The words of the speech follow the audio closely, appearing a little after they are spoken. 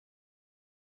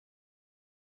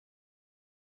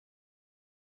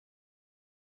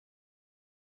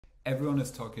Everyone is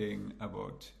talking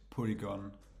about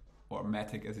Polygon or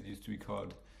Matic as it used to be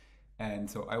called. And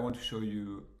so I want to show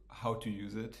you how to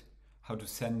use it, how to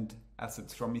send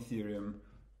assets from Ethereum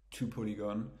to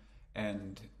Polygon,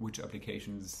 and which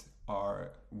applications are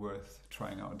worth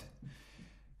trying out.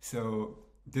 So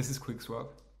this is QuickSwap,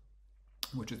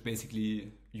 which is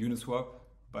basically Uniswap,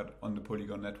 but on the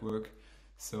Polygon network.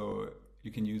 So you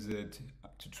can use it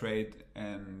to trade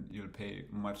and you'll pay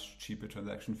much cheaper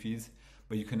transaction fees.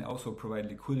 But you can also provide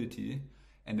liquidity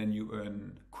and then you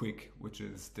earn Quick, which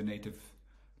is the native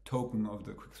token of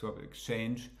the QuickSwap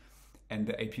exchange. And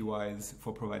the APYs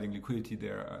for providing liquidity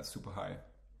there are super high.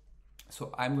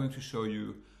 So I'm going to show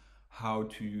you how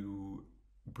to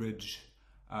bridge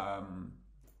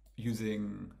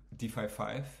using DeFi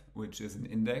 5, which is an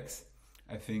index.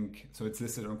 I think, so it's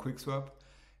listed on QuickSwap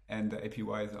and the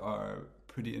APYs are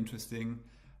pretty interesting.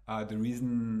 The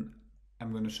reason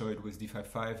I'm going to show it with DeFi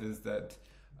 5 is that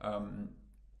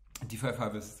DeFi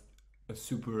 5 is a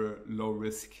super low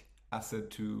risk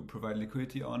asset to provide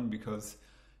liquidity on because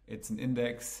it's an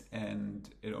index and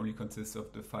it only consists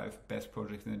of the 5 best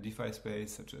projects in the DeFi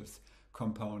space, such as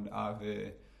Compound,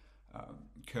 AAVE,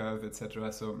 CRV,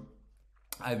 etc. So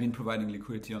I've been providing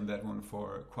liquidity on that one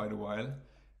for quite a while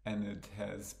and it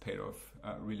has paid off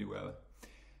really well.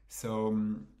 So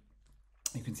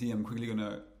you can see I'm quickly going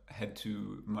to head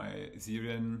to my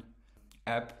Xerion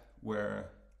app where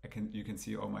you can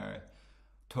see all my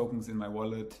tokens in my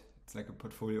wallet. It's like a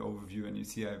portfolio overview and you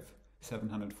see I have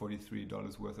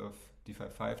 $743 worth of DeFi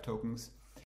 5 tokens.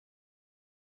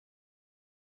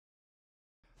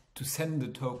 To send the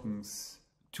tokens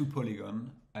to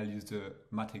Polygon, I'll use the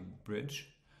Matic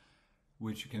bridge,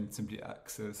 which you can simply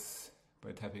access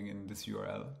by typing in this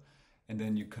URL. And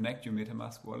then you connect your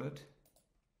MetaMask wallet.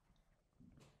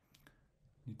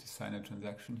 You need to sign a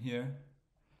transaction here.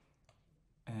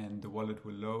 And the wallet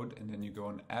will load, and then you go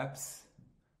on apps,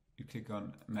 you click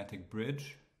on Matic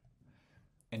Bridge,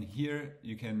 and here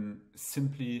you can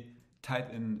simply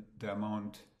type in the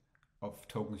amount of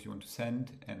tokens you want to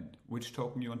send and which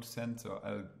token you want to send. So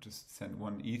I'll just send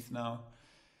 1 ETH now,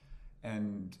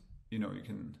 and you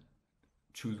can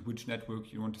choose which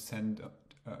network you want to send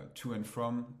to and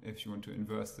from. If you want to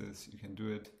inverse this, you can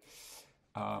do it.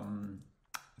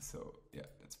 So yeah,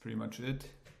 that's pretty much it.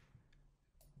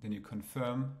 Then you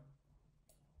confirm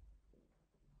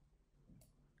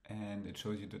and it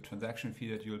shows you the transaction fee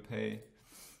that you'll pay.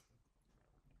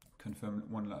 Confirm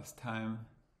one last time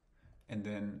and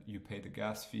then you pay the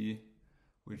gas fee,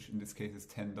 which in this case is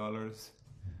 $10.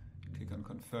 Click on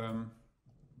confirm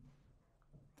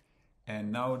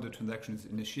and now the transaction is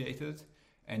initiated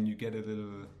and you get a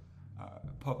little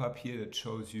pop-up here that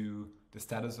shows you the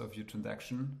status of your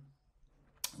transaction.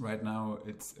 Right now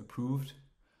it's approved.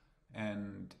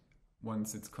 And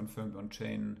once it's confirmed on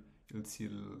chain, you'll see a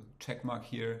little check mark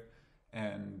here,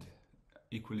 and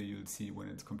equally you'll see when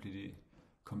it's completely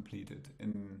completed,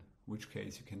 in which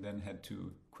case you can then head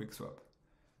to QuickSwap.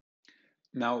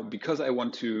 Now, because I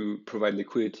want to provide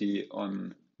liquidity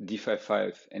on DeFi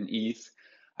 5 and ETH,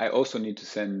 I also need to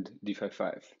send DeFi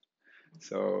 5.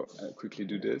 So I'll quickly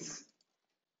do this.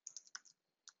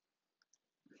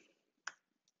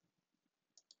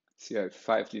 See, I have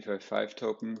 5 DeFi 5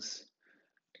 tokens.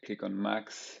 I click on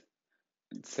max,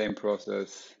 and same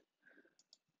process.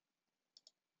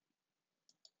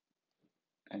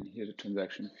 And here the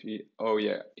transaction fee. Oh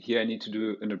yeah, here I need to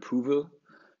do an approval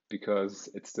because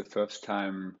it's the first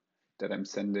time that I'm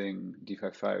sending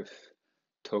DeFi 5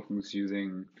 tokens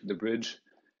using the bridge.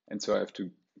 And so I have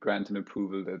to grant an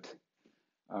approval that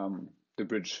the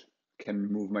bridge can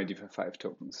move my DeFi 5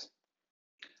 tokens.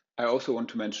 I also want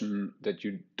to mention that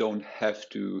you don't have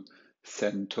to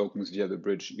send tokens via the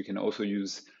bridge. You can also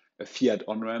use a fiat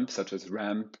on-ramp such as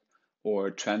Ramp or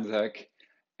Transact,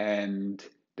 and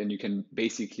then you can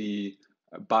basically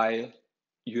buy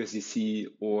USDC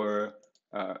or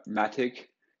Matic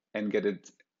and get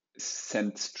it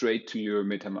sent straight to your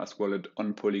MetaMask wallet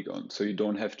on Polygon. So you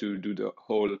don't have to do the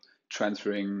whole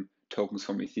transferring tokens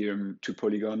from Ethereum to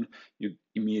Polygon. You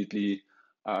immediately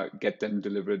get them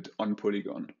delivered on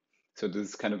Polygon. So this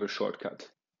is kind of a shortcut.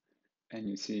 And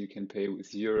you see you can pay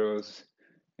with euros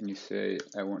and you say,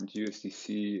 I want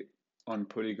USDC on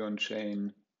Polygon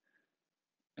chain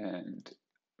and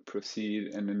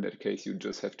proceed. And in that case, you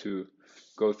just have to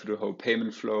go through the whole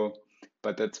payment flow,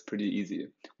 but that's pretty easy.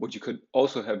 What you could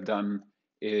also have done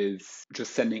is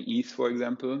just sending ETH, for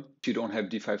example. If you don't have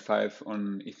DeFi 5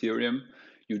 on Ethereum,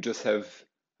 you just have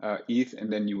ETH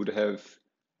and then you would have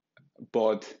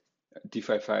bought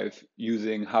DeFi 5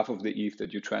 using half of the ETH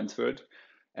that you transferred.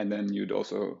 And then you'd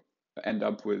also end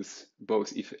up with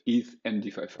both ETH and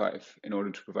DeFi 5 in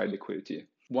order to provide liquidity.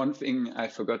 One thing I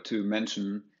forgot to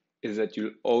mention is that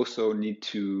you also need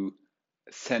to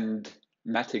send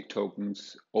Matic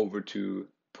tokens over to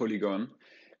Polygon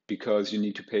because you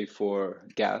need to pay for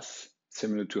gas,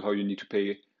 similar to how you need to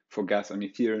pay for gas on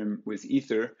Ethereum with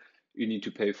Ether. You need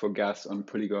to pay for gas on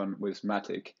Polygon with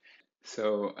Matic.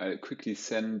 So I'll quickly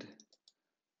send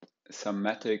some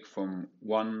Matic from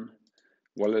one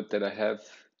wallet that I have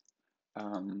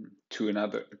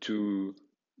to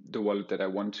the wallet that I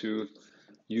want to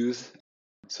use.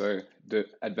 So the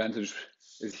advantage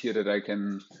is here that I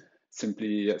can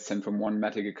simply send from one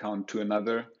Matic account to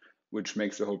another, which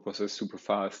makes the whole process super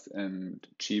fast and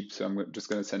cheap. So I'm just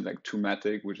going to send like 2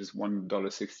 Matic, which is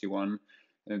 $1.61, and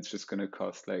it's just going to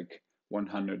cost like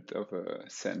 1/100 of a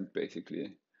cent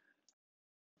basically.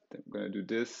 Then I'm going to do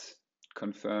this,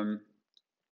 confirm,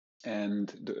 and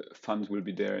the funds will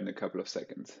be there in a couple of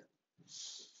seconds.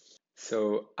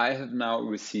 So I have now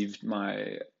received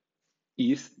my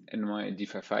ETH and my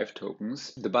DeFi 5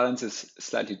 tokens. The balance is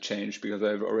slightly changed because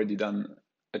I've already done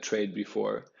a trade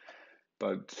before,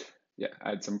 but yeah,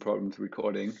 I had some problems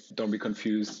recording. Don't be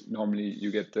confused. Normally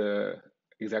you get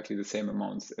exactly the same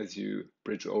amounts as you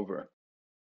bridge over.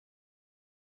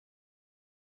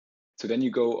 So then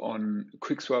you go on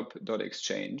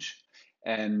quickswap.exchange,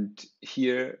 and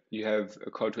here you have a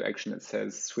call to action that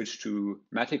says switch to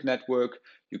Matic network.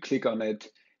 You click on it,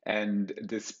 and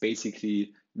this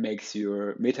basically makes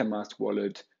your MetaMask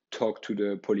wallet talk to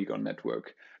the Polygon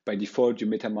network. By default,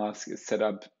 your MetaMask is set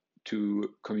up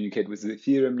to communicate with the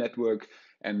Ethereum network,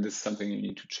 and this is something you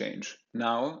need to change.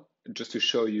 Now, just to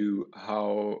show you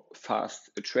how fast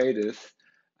a trade is,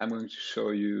 I'm going to show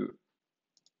you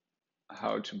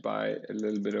how to buy a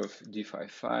little bit of DeFi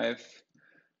 5.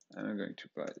 I'm going to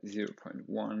buy 0.1.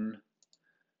 I'm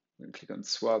going to click on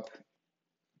swap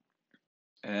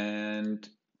and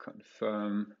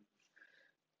confirm.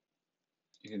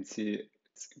 You can see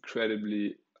it's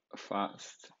incredibly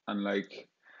fast, unlike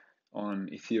on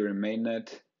Ethereum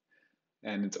mainnet,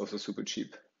 and it's also super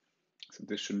cheap. So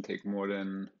this shouldn't take more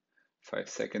than 5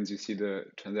 seconds. You see the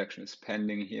transaction is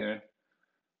pending here.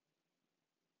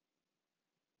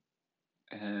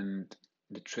 And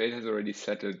the trade has already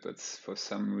settled, but for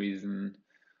some reason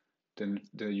then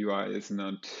the UI is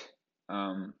not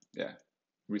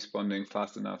responding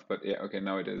fast enough. But yeah, okay,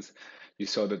 now it is. You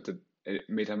saw that the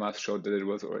MetaMask showed that it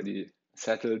was already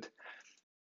settled.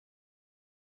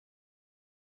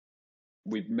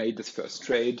 We made this first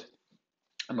trade.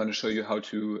 I'm going to show you how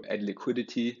to add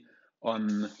liquidity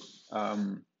on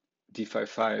DeFi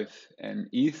 5 and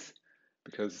ETH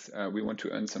because we want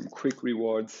to earn some quick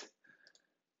rewards.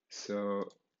 So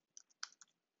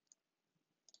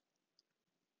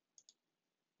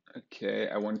okay,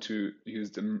 I want to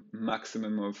use the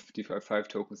maximum of DeFi 5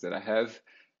 tokens that I have,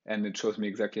 and it shows me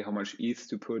exactly how much ETH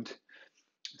to put,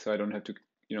 so I don't have to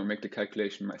make the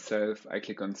calculation myself. I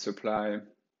click on supply,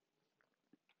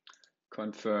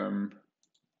 confirm,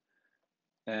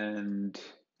 and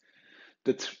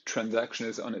the transaction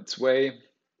is on its way.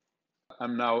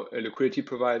 I'm now a liquidity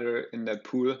provider in that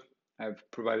pool. I've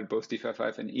provided both DeFi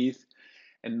 5 and ETH,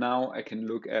 and now I can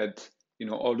look at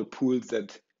all the pools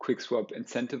that QuickSwap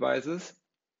incentivizes.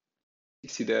 You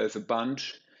see there's a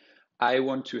bunch. I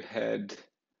want to head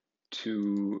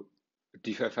to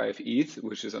DeFi 5 ETH,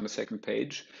 which is on the second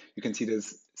page. You can see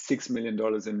there's $6 million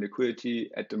in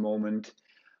liquidity at the moment.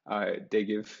 They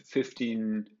give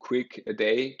 15 Quick a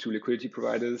day to liquidity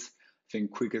providers. I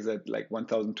think Quick is at like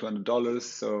 $1,200,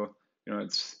 so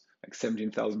it's like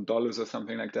 $17,000 or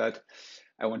something like that.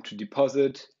 I want to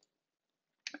deposit,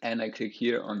 and I click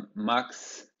here on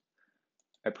max.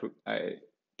 I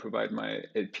provide my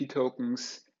LP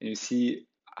tokens, and you see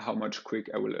how much Quick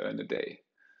I will earn a day.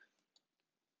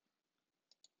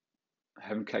 I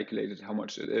haven't calculated how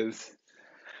much it is,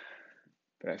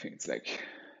 but I think it's like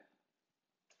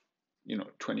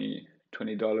 $20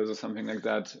 or something like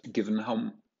that. Given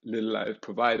how little I've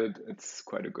provided, it's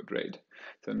quite a good rate.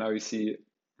 So now you see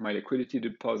my liquidity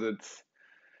deposits,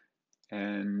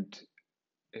 and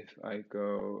if I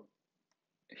go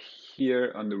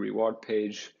here on the reward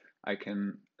page, I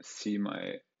can see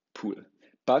my pool.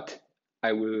 But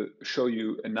I will show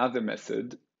you another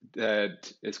method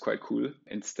that is quite cool.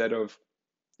 Instead of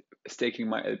staking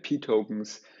my LP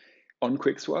tokens on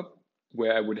QuickSwap,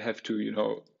 where I would have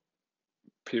to,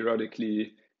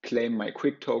 periodically claim my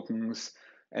Quick tokens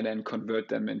and then convert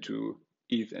them into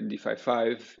ETH and DeFi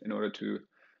 5 in order to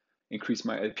increase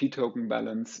my LP token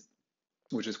balance,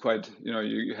 which is quite,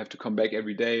 you have to come back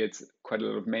every day. It's quite a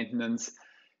lot of maintenance.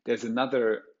 There's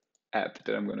another app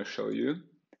that I'm going to show you.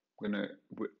 I'm going to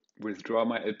withdraw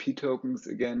my LP tokens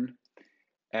again,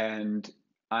 and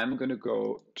I'm going to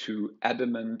go to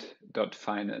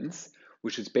adamant.finance,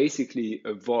 which is basically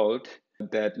a vault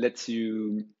that lets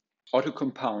you auto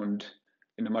compound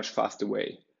in a much faster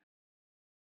way.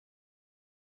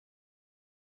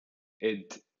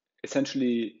 It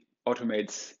essentially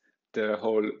automates the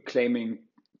whole claiming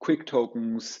quick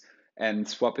tokens and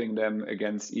swapping them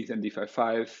against ETH and DeFi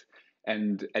 5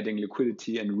 and adding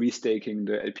liquidity and restaking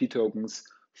the LP tokens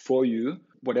for you.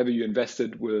 Whatever you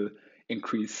invested will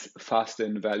increase faster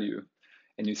in value.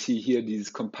 And you see here these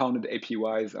compounded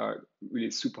APYs are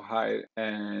really super high.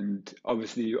 And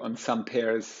obviously on some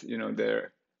pairs,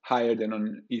 they're higher than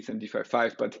on ETH and DeFi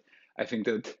 5. But I think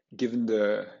that given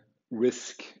the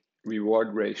risk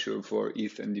reward ratio for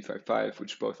ETH and DeFi 5,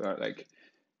 which both are like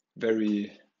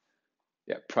very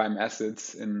prime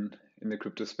assets in the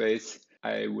crypto space,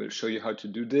 I will show you how to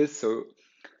do this. So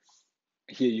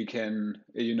here you can,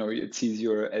 it sees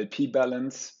your LP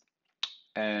balance,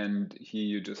 and here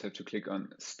you just have to click on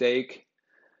stake,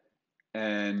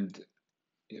 and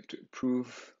you have to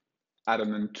approve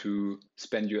Adamant to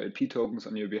spend your LP tokens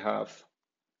on your behalf.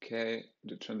 Okay,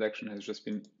 the transaction has just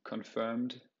been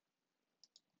confirmed.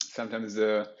 Sometimes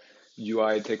the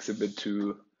UI takes a bit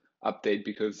to update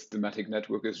because the Matic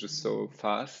network is just so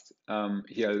fast.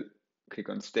 Here I'll click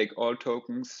on stake all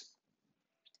tokens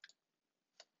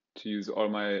to use all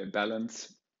my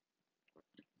balance.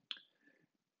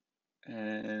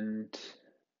 And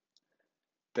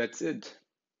that's it.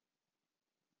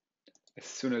 As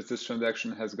soon as this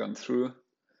transaction has gone through,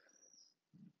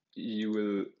 you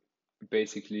will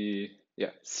basically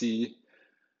see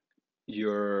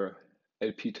your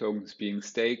LP tokens being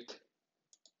staked.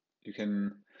 You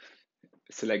can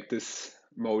select this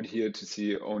mode here to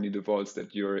see only the vaults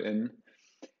that you're in.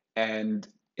 And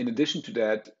in addition to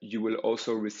that, you will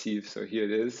also receive, so here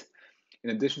it is,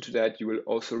 in addition to that, you will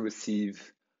also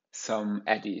receive some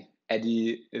ADDI.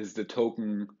 ADDI is the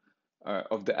token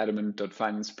of the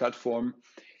adamant.finance platform.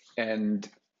 And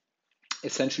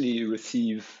essentially you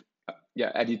receive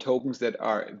ADDI tokens that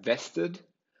are vested.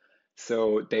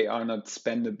 So they are not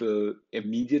spendable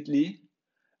immediately.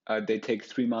 They take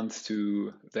 3 months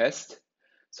to vest.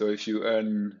 So if you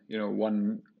earn,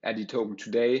 one ADDI token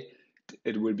today,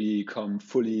 it will become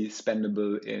fully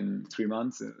spendable in 3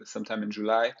 months, sometime in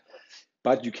July.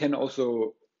 But you can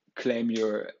also claim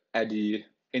your ADDI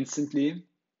instantly.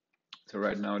 So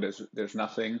right now there's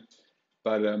nothing.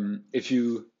 But if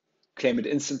you claim it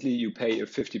instantly, you pay a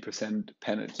 50%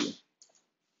 penalty.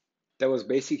 That was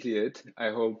basically it. I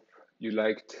hope you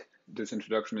liked this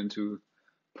introduction into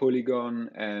Polygon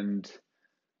and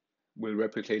will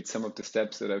replicate some of the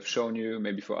steps that I've shown you,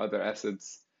 maybe for other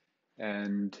assets.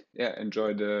 And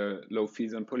enjoy the low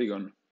fees on Polygon.